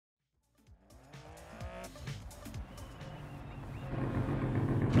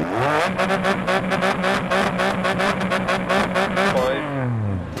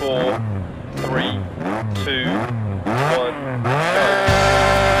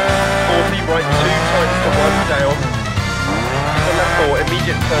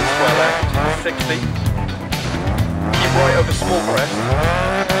Turn square left, 60. Keep right over small crest.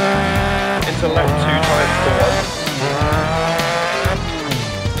 Into left 2 times to 1.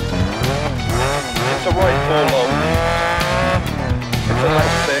 Into right 4 long. Into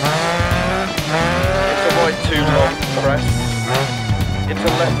left 6. Into right 2 long, crest. Into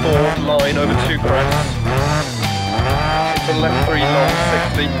left 4 line over 2 crests. Into left 3 long,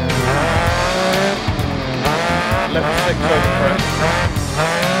 60. Left 6 over crest.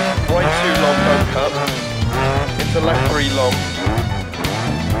 Right 2 long, don't cut. Into left 3 long.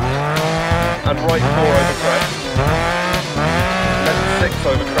 And right 4 over crest. Left 6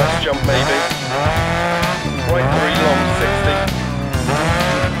 over crest, jump maybe. Right 3 long, 60.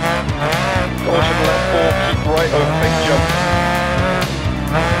 Caution left 4, keep right over big jump.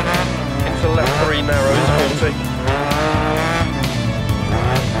 Into left 3 narrows, 40.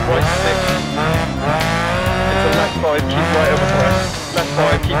 Right 6. Into left 5, keep right over crest. Left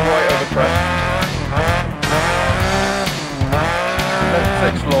 5, keep right over crest. Left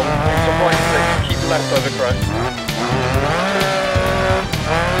 6 long, into right 6, keep left over crest.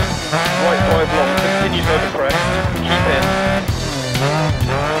 Right 5 long, continues over crest, keep in.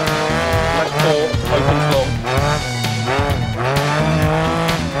 Left 4, opens long.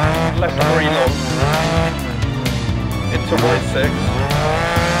 Left 3 long. Into right 6.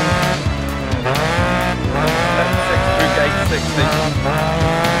 Left 6 through gate 60.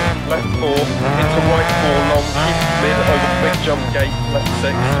 Left 4, into right 4 long, keep mid over big jump gate, left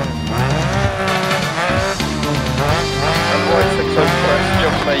 6. And right 6 over crest,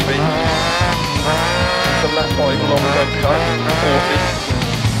 jump maybe. Into left 5 long, don't cut, 40.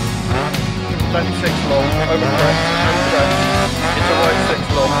 Left 6 long, over crest, and crest. Into right 6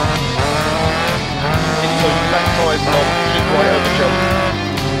 long. Into left 5 long, keep right over jump.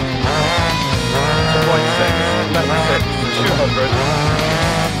 To right 6, left 6, 200.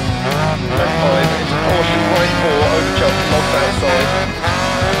 Left 5, into caution, right 4, over jump, locked outside.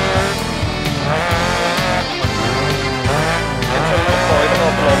 Into left 5,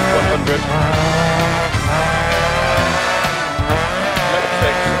 half long, 100. Left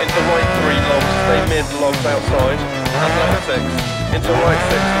 6, into right 3 long, stay mid, locked outside. And left 6, into right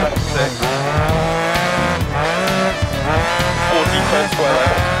 6, left 6. 40, turn square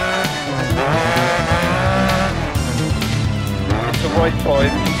left. Into right 5,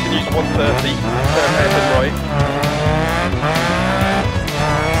 continues 130, turn left and right.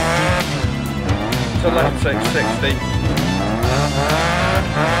 To left 6, 60.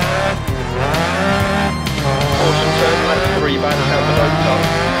 Caution, turn left 3, back counter, don't cut.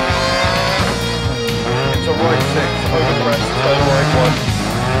 Into right 6, over crest, turn right 1.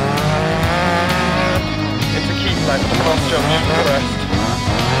 Into keep left, past junction, crest.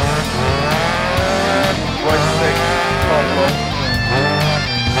 Right 6, half long.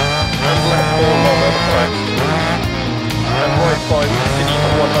 And left 4 long over crest. And right 5 continue to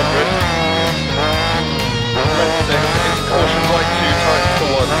 100. Left 6 into caution, right 2 times to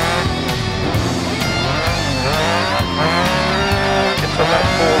 1. Into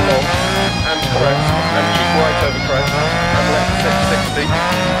left 4 long and crest. And keep right over crest. And left 6, 60.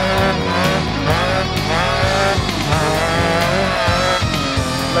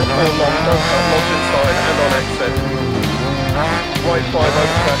 Left 4 long, don't cut, lodge inside and on exit. Right 5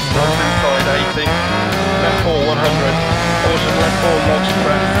 over crest, lodge inside 80. Left 4 100. Caution left 4 lodge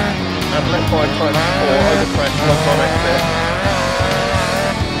crest. And left 5 times 4 over crest, lodge on exit.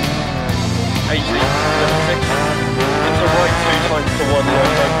 80. Left 6. Into right 2 times to 1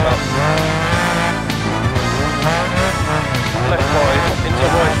 long, don't cut. Left 5 into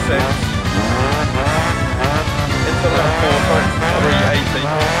right 6. Into left 4 times 380.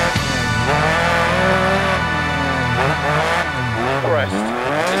 Crest.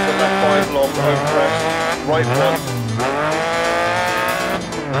 Into left 5 long, over crest. Right 1.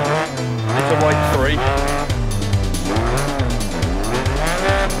 Into right 3.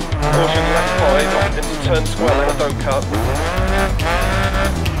 Caution left 5. Into turn square left, don't cut.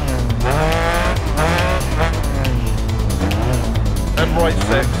 And right 6.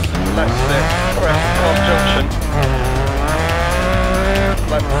 Left 6. Crest, half junction.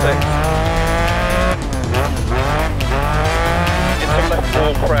 Left 6. Into left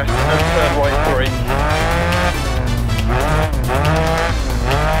 4 crest and turn right 3.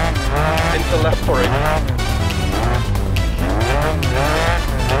 Into left 3.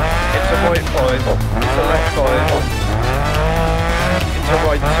 Into right 5. Into left 5. Into into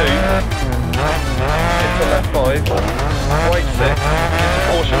right 2, into left 5, right 6, into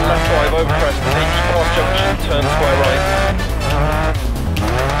caution, left 5 over crest, 80 past junction, turn square right.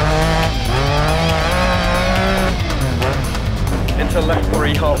 Into left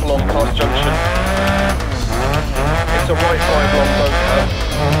 3, half long past junction. Into right 5 long, don't cut.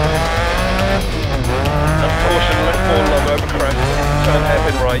 And caution, left 4 long over crest, turn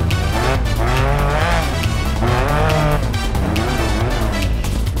hairpin right.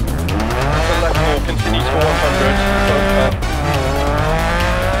 Into left 4, continues for 100, don't cut.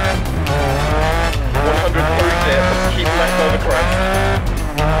 100 through dip, keep left over crest.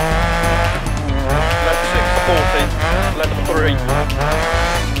 Left 6, 40, left 3.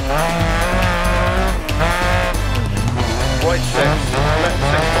 Right 6, left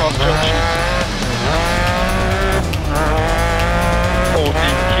 6 past junction. 40,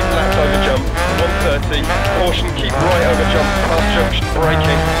 keep left over jump. 130, caution, keep right over jump, past junction,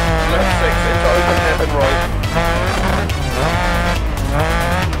 braking. Left 6 into open hairpin right.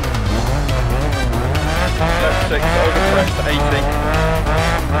 Left 6 over crest, 80.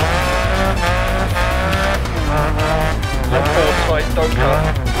 Left 4 tight, don't cut.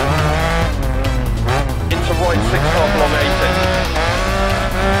 Into right 6 half long, 80.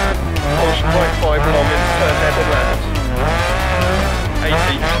 Caution, right 5 long, into turn hairpin left.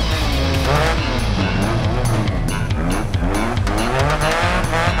 80.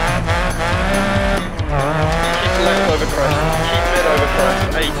 Keep left over crest, keep mid over crest,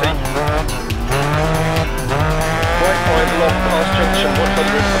 80. Right 5 long past junction,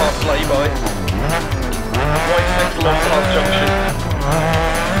 100 past lay-by. Right 6 long past junction.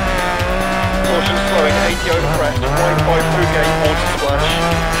 Caution slowing, 80 over crest, right 5 through gate, water splash.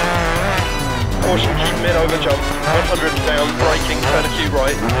 Caution, keep mid over jump, 100 down, braking, turn acute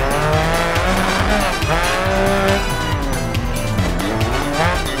right.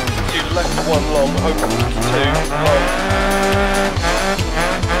 To left 1 long, open 2, long.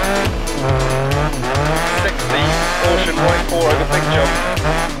 60, caution, right 4 over big jump.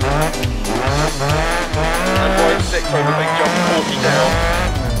 And right 6 over big jump, 40 down.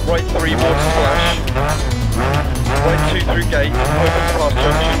 Right 3, water splash. Right 2 through gate, open past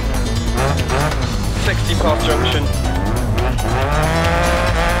junction. 60 past junction.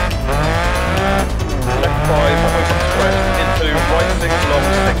 Left 5, open to crest, into right 6 long,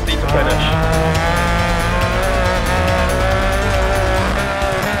 60 to finish.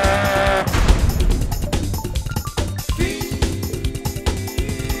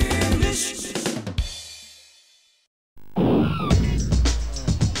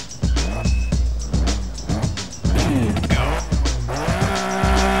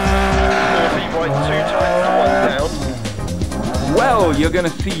 You're gonna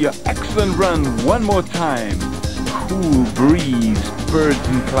see your excellent run one more time. Cool breeze, birds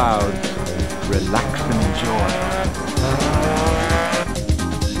and clouds. Relax and enjoy.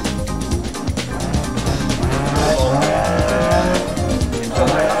 Into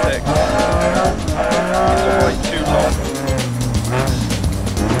left 6. Into right 2 long.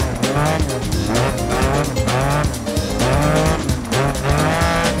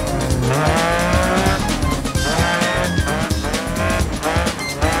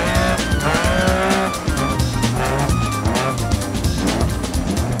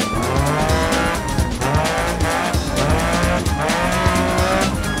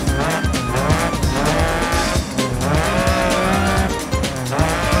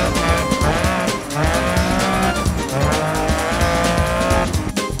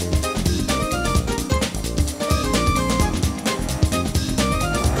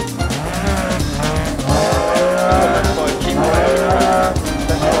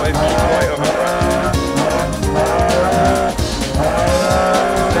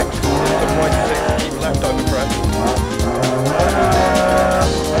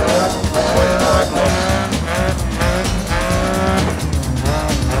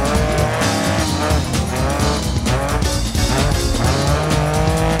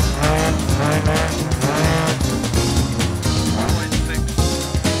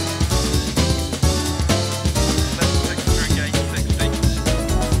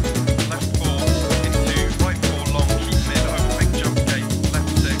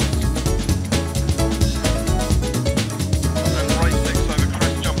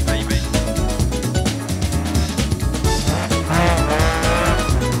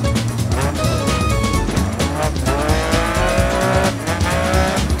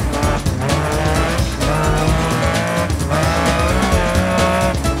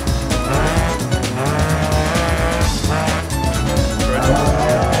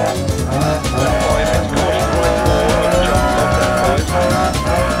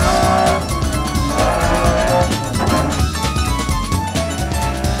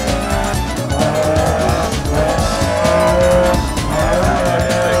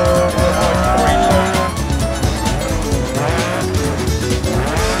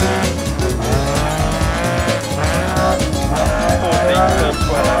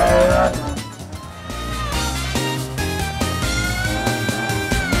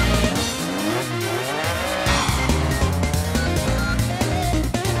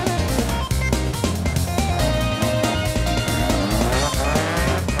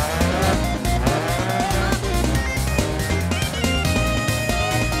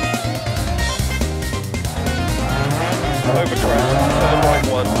 over crest to the right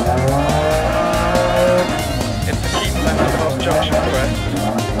 1. Into keep left past junction crest.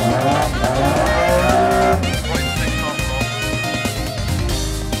 Right 6 half long.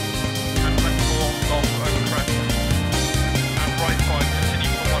 And left 4 long over crest. And right 5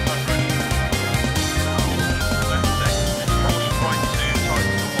 continue for 100. Left 6 into caution right 2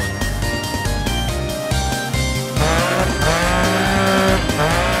 times to 1.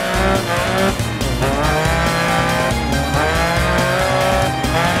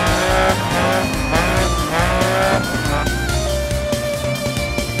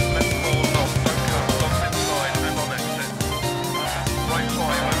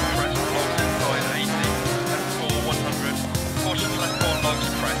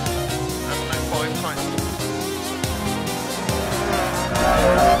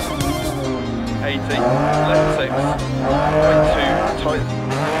 Left 6, right 2, tight.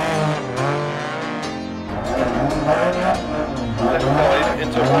 Left 5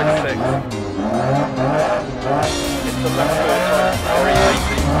 into right 6. Into left 4.